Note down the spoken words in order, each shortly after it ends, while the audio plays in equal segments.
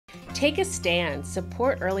Take a stand.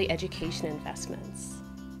 Support early education investments.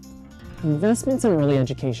 Investments in early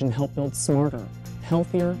education help build smarter,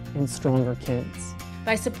 healthier, and stronger kids.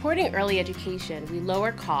 By supporting early education, we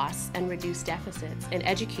lower costs and reduce deficits in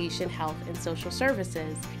education, health, and social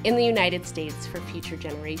services in the United States for future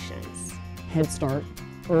generations. Head Start,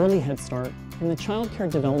 Early Head Start, and the Child Care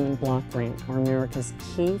Development Block Grant are America's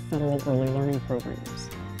key federal early learning programs.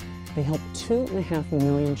 They help 2.5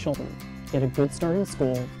 million children get a good start in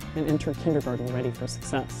school and enter kindergarten ready for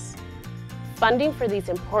success. Funding for these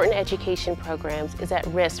important education programs is at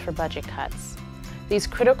risk for budget cuts. These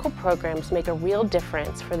critical programs make a real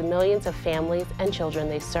difference for the millions of families and children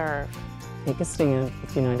they serve. Take a stand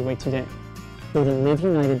with United Way today. Go to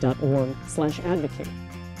liveunited.org/advocate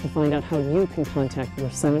to find out how you can contact your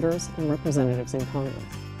senators and representatives in Congress.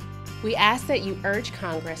 We ask that you urge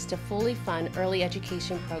Congress to fully fund early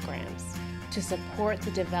education programs to support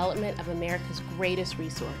the development of America's greatest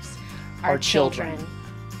resource, our children.